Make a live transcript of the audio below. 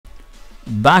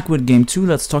Back with game 2.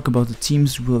 Let's talk about the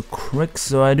teams real quick.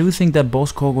 So I do think that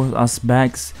both Kogos are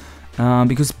specs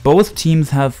because both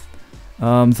teams have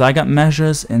Zygarde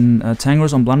measures and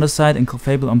Tangrowth on Blunder's side and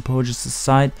Clefable on Pohjis'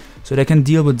 side, so they can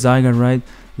deal with Zygarde, right?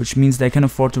 Which means they can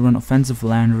afford to run offensive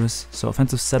Landorus, so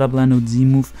offensive setup Lando with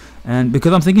Z-move. And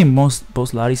because I'm thinking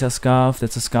both Ladis are Scarf,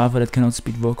 that's a Scarfer that can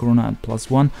outspeed Volcarona at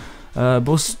 +1.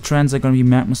 Both trends are going to be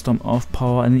Magma Storm off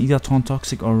power and either Taunt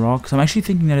Toxic or Rock. So I'm actually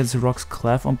thinking that it's Rock's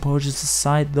Clef on Pohjis'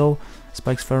 side though.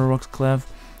 Spikes Pharaoh Rock's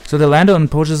Clef. So the Lando on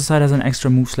Pohjis' side has an extra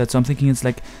move slot. So I'm thinking it's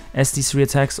like SD3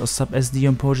 attacks or sub SD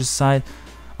on Pohjis' side.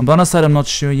 On Blunder's side I'm not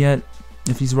sure yet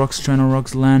if he's Rock's Trend or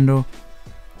Rock's Lando.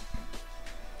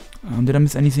 Did I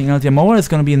miss anything else? Yeah, Mower is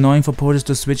going to be annoying for Pohjis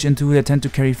to switch into. They tend to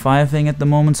carry Fire Thing at the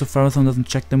moment, so Ferrothorn doesn't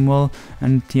check them well.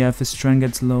 And yeah, if his Trend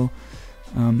gets low,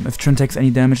 if Trent takes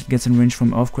any damage, it gets in range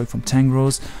from Earthquake from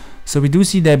Tangrowth. So we do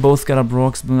see they both got up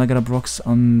rocks. Blunder got up rocks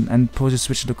on, and Pohjis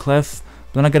switched to Clef.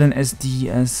 Blunder got an SD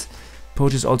as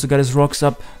Pohjis also got his rocks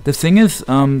up. The thing is,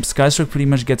 Skystroke pretty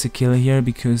much gets a kill here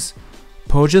because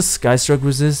Pohjis Skystroke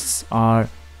resists are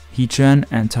Heatran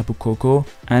and Tapu Koko.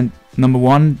 And number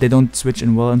one, they don't switch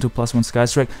in well into +1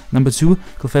 Skystroke. Number two,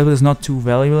 Clefable is not too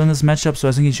valuable in this matchup, so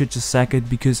I think he should just sack it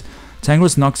because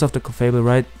Tangrowth knocks off the Clefable,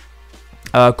 right?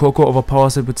 Koko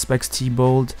overpowers it with Specs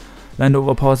T-Bolt. Lando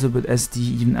overpowers it with SD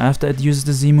even after it uses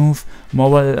the Z-move.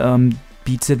 Mobile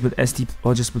beats it with SD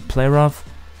or just with Play Rough.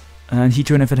 And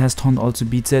Heatran, if it has Taunt, also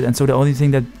beats it. And so the only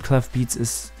thing that Clef beats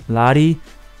is Ladi.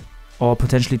 Or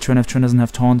potentially Tren if Tren doesn't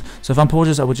have Taunt. So if I'm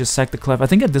Pohjis, I would just sack the Clef. I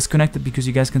think I disconnected because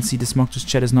you guys can see the Smog's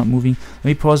chat is not moving. Let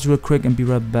me pause real quick and be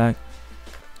right back.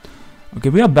 Okay,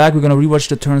 we are back. We're gonna rewatch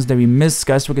the turns that we missed.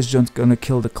 Skystroke is just gonna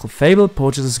kill the Clefable.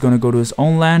 Pohjis is gonna go to his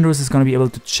own Landorus. He's gonna be able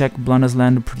to check Blunder's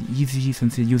Lander pretty easy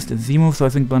since he used the Z-move. So I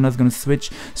think Blunder's gonna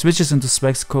switches into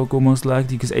Specs Koko most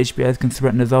likely because HBS can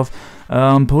threaten this off.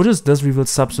 Pohjis does reveal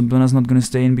sub, so Blunder's not gonna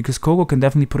stay in because Koko can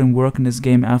definitely put in work in this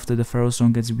game after the Pharaoh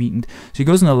Stone gets weakened. So he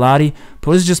goes into Ladi.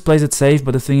 Pohjis just plays it safe,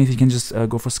 but the thing is he can just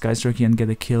go for Skystroke here and get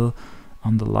a kill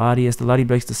on the Ladi, as the Ladi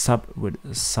breaks the sub with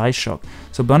Psy Shock.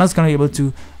 So Blunder's gonna be able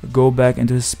to go back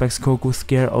into his Specs Koko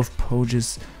scare of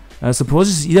Pohjis. So Pohjis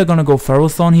is either gonna go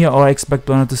Ferrothorn here, or I expect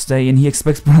Blunder to stay in. He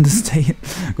expects Blunder to stay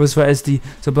in, goes for SD.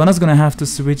 So Blunder's gonna have to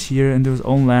switch here into his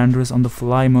own Landorus on the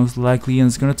fly most likely, and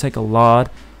it's gonna take a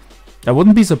lot. I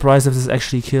wouldn't be surprised if this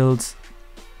actually kills.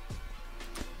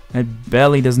 It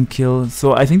barely doesn't kill,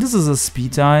 so I think this is a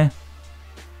speed tie.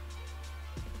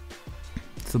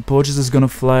 So Pohjis is gonna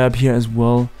fly up here as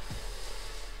well.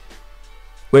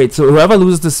 Wait, so whoever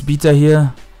loses the speeder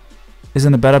here is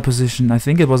in a better position. I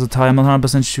think it was a tie, I'm not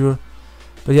 100% sure.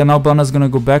 But yeah, now Blunder's gonna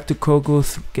go back to Koko,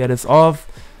 get it off.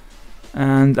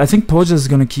 And I think Pohjis is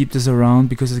gonna keep this around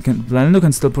because Lando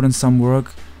can still put in some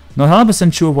work. Not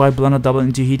 100% sure why Blunder doubled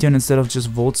into Heatran instead of just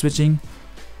Volt switching.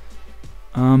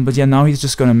 But yeah, now he's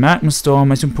just gonna Magma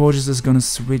Storm. I assume Pohjis is gonna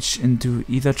switch into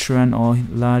either Tren or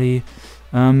Ladi.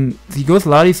 He goes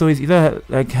Ladi, so he's either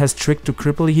like has Trick to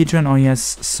cripple Heatran or he has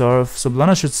Surf. So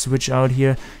Blunder should switch out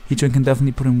here. Heatran can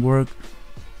definitely put in work.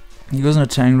 He goes into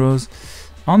Tangrowth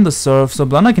on the Surf. So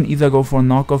Blunder can either go for a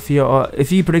knockoff here, or if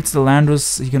he predicts the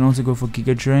Landorus, he can also go for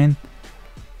Giga Drain.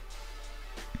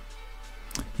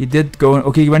 He did go,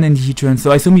 okay, he went into Heatran,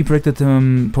 so I assume he predicted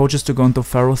Pohjis to go into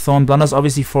Ferrothorn. Blunder's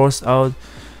obviously forced out.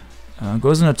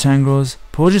 Goes into Tangrowth.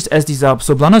 Pohjis SD's up,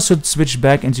 so Blunder should switch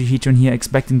back into Heatran here,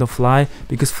 expecting the Fly,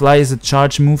 because Fly is a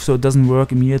charge move, so it doesn't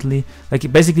work immediately.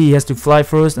 Like, basically he has to fly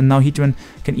first, and now Heatran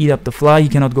can eat up the Fly. He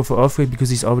cannot go for Earthquake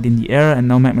because he's already in the air, and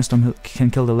now Magma Storm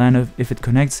can kill the Lander if it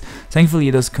connects. Thankfully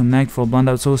it does connect for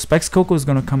Blunder, so Specs Koko is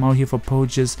gonna come out here for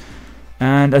Pohjis.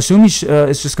 And I assume it's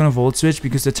just gonna Volt Switch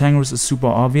because the Tangrowth is super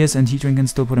obvious, and Heatran can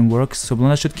still put in work, so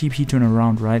Blunder should keep Heatran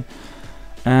around, right?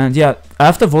 And yeah,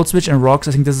 after Volt Switch and Rocks,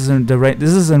 I think this is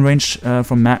in range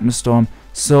from Magma Storm.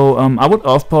 So I would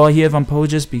off power here if I'm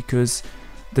Pohjis because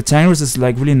the Tangrowth is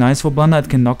like really nice for Blunder.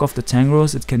 It can knock off the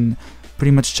Tangrowth. It can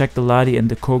pretty much check the Ladi and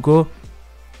the Koko.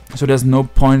 So there's no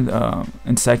point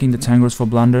in sacking the Tangrowth for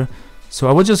Blunder. So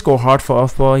I would just go hard for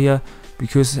off power here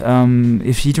because if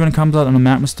Heatran comes out on a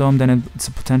Magma Storm, then it's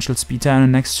a potential speed tie on the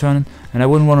next turn, and I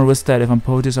wouldn't want to risk that if I'm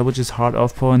Pohjis. I would just hard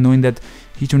off power, knowing that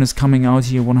Heatran is coming out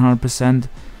here 100%.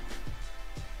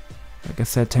 Like I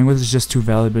said, Tangrowth is just too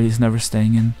valuable, he's never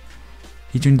staying in.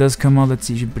 Heatran does come out, let's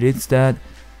see if he predicts that.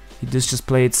 He does just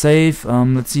play it safe.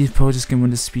 Let's see if Pohjis can win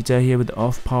the speed tie here with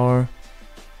off power.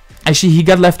 Actually, he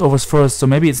got leftovers first, so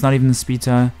maybe it's not even a speed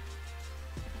tie.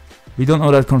 We don't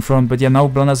know that confirmed, but yeah, now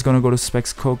Blunder's gonna go to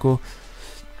Specs Koko.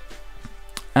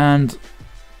 And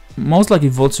most likely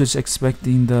Volt Switch,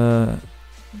 expecting the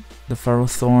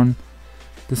Ferrothorn.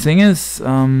 The thing is,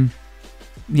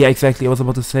 yeah, exactly, I was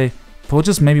about to say,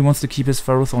 Pohjis maybe wants to keep his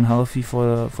Ferrothorn healthy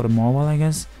for the Morwell, I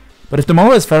guess. But if the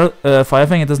Morwell is Fire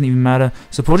Fang, it doesn't even matter.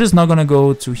 So Pohjis is not gonna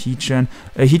go to Heatran.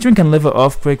 Heatran can live an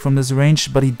Earthquake from this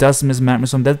range, but he does miss Magma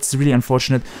Storm. That's really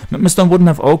unfortunate. Magma Storm wouldn't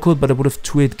have Ocult, but it would have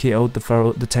 2-hit KO'd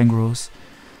the Tangrowth.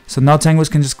 So now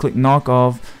Tangrowth can just click Knock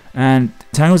Off, and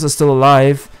Tangrowth is still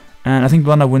alive. And I think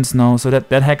Blunder wins now, so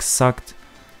that hex sucked.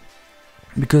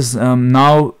 Because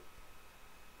now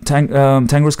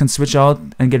Tangrowth can switch out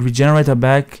and get Regenerator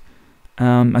back.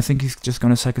 I think he's just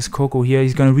gonna sack his Koko here.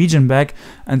 He's gonna regen back,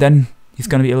 and then he's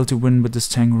gonna be able to win with this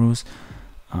Tangrowth.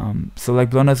 So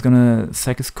like Blunder's gonna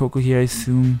sack his Koko here, I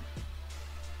assume.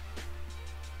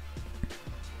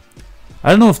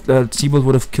 I don't know if T-Bolt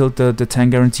would have killed the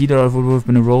tank guaranteed, or if it would have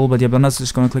been a roll, but yeah, Blunder's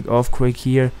just gonna click Earthquake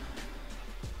here.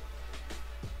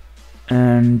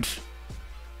 And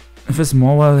if his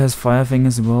Morwell has Fire Fang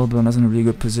as well, Blunder's in a really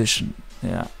good position.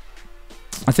 Yeah.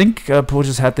 I think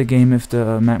Pohjis had the game if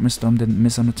the Magma Storm didn't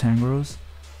miss on the Tangrowth.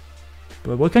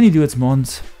 But what can you do? It's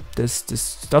Mons. This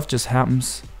stuff just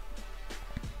happens.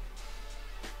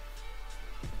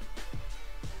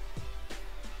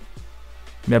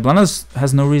 Yeah, Blunder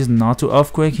has no reason not to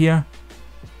Earthquake here.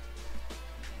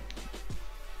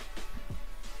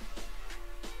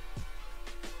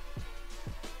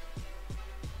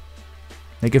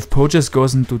 Like if Pohjis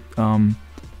goes into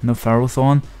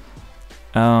Ferrothorn,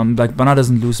 like Blunder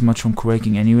doesn't lose much from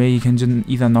Quaking anyway. He can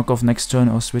either knock off next turn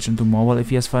or switch into Morwell if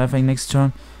he has Fire Fang next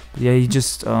turn. But yeah, he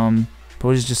just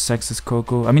Pohjis just sacks his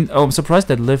Koko. I mean, oh, I'm surprised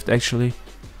that lived actually.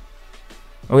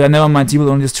 Oh yeah, never mind. T-Bolt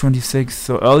only has 26.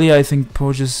 So earlier I think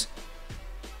Pohjis,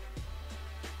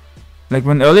 like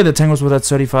when earlier the Tangrowth was at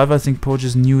 35, I think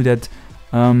Pohjis knew that.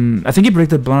 I think he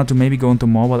predicted Blunder to maybe go into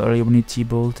Morwell earlier when he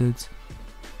T-Bolted.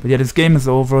 But yeah, this game is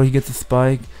over. He gets a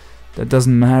spike. That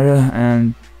doesn't matter.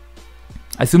 And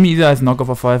I assume he either has Knockoff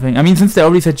or Fire Fang. I mean, since they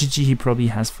already said GG, he probably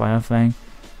has Fire Fang.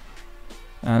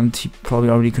 And he probably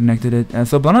already connected it. And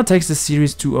so Blunder takes the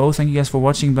series 2-0. Thank you guys for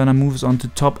watching. Blunder moves on to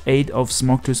top 8 of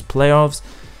Smog2's playoffs.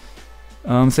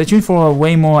 Stay tuned for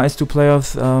way more S2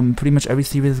 playoffs. Pretty much every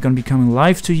series is going to be coming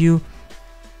live to you.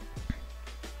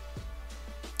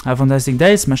 Have a fantastic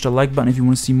day. Smash the like button if you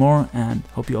want to see more. And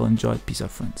hope you all enjoyed. Peace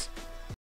out, friends.